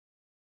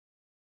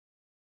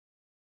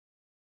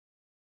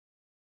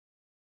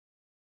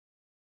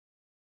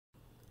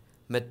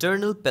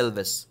Maternal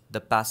pelvis, the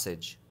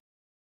passage.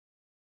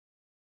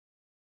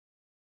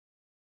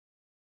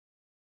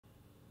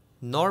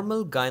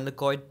 Normal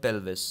gynecoid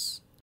pelvis.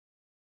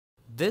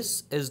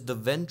 This is the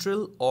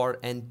ventral or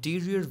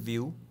anterior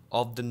view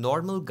of the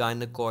normal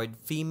gynecoid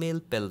female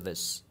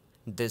pelvis.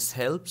 This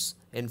helps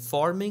in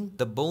forming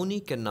the bony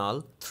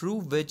canal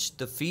through which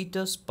the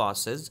fetus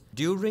passes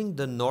during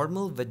the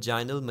normal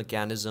vaginal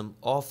mechanism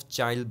of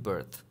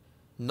childbirth.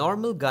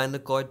 Normal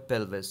gynecoid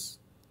pelvis.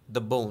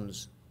 The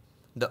bones.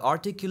 The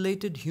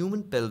articulated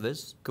human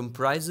pelvis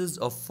comprises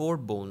of 4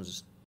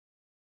 bones.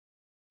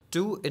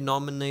 2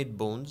 innominate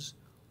bones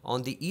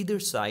on the either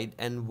side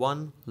and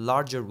 1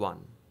 larger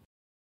one.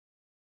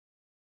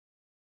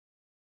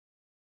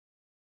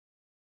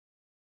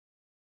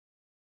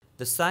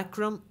 The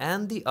sacrum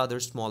and the other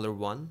smaller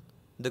one,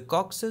 the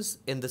coccyx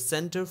in the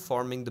center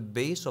forming the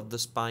base of the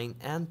spine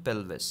and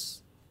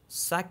pelvis.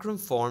 Sacrum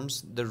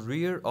forms the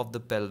rear of the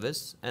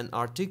pelvis and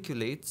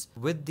articulates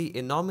with the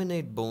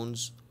innominate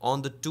bones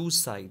on the 2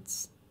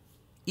 sides.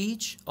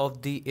 Each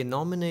of the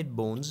innominate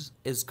bones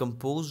is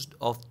composed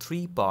of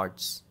 3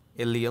 parts: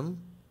 ilium,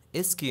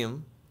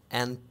 ischium,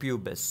 and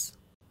pubis.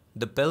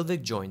 The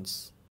pelvic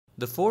joints.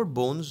 The 4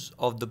 bones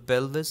of the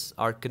pelvis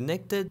are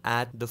connected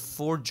at the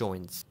 4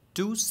 joints.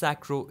 2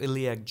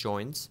 sacroiliac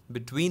joints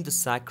between the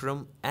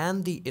sacrum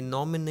and the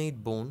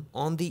innominate bone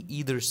on the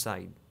either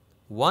side.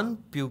 1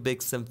 pubic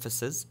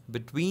symphysis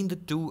between the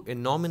 2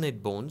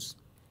 innominate bones,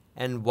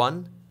 and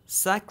 1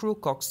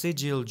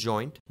 sacrococcygeal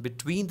joint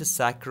between the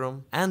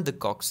sacrum and the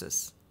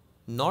coccyx.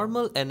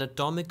 Normal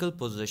anatomical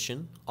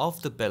position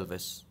of the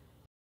pelvis.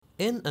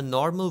 In a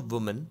normal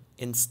woman,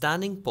 in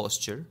standing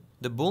posture,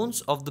 the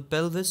bones of the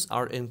pelvis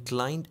are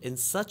inclined in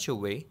such a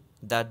way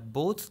that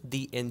both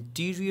the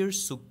anterior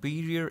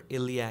superior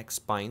iliac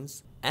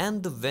spines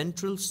and the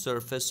ventral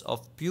surface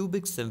of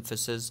pubic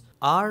symphysis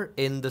are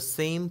in the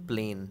same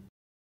plane.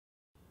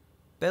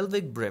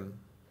 Pelvic brim.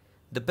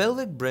 The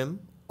pelvic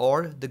brim,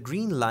 or the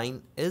green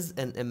line, is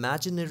an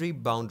imaginary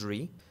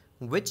boundary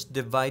which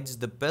divides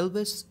the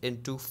pelvis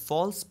into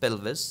false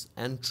pelvis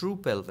and true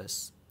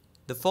pelvis.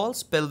 The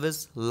false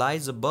pelvis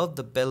lies above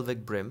the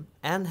pelvic brim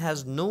and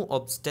has no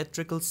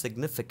obstetrical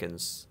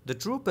significance. The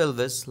true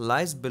pelvis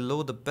lies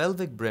below the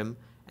pelvic brim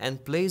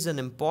and plays an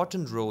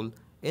important role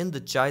in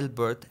the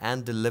childbirth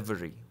and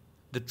delivery.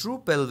 The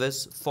true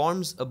pelvis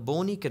forms a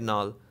bony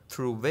canal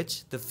through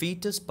which the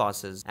fetus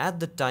passes at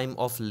the time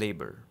of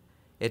labor.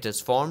 It is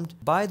formed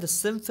by the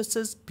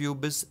symphysis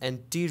pubis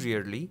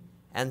anteriorly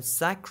and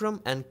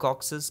sacrum and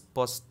coccyx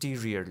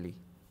posteriorly.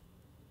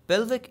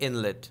 Pelvic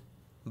inlet.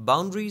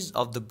 Boundaries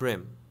of the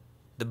brim.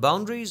 The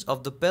boundaries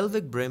of the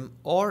pelvic brim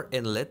or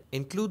inlet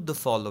include the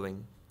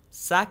following: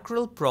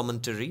 sacral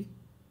promontory,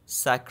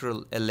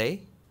 sacral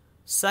alae,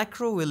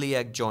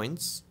 sacroiliac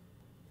joints,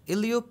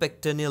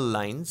 iliopectineal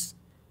lines,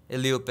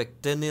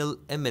 iliopectineal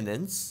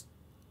eminence,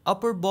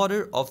 upper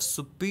border of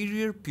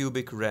superior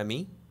pubic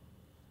rami,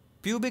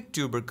 pubic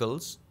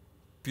tubercles,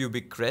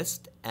 pubic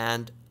crest,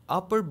 and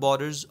upper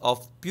borders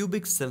of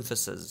pubic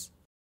symphysis.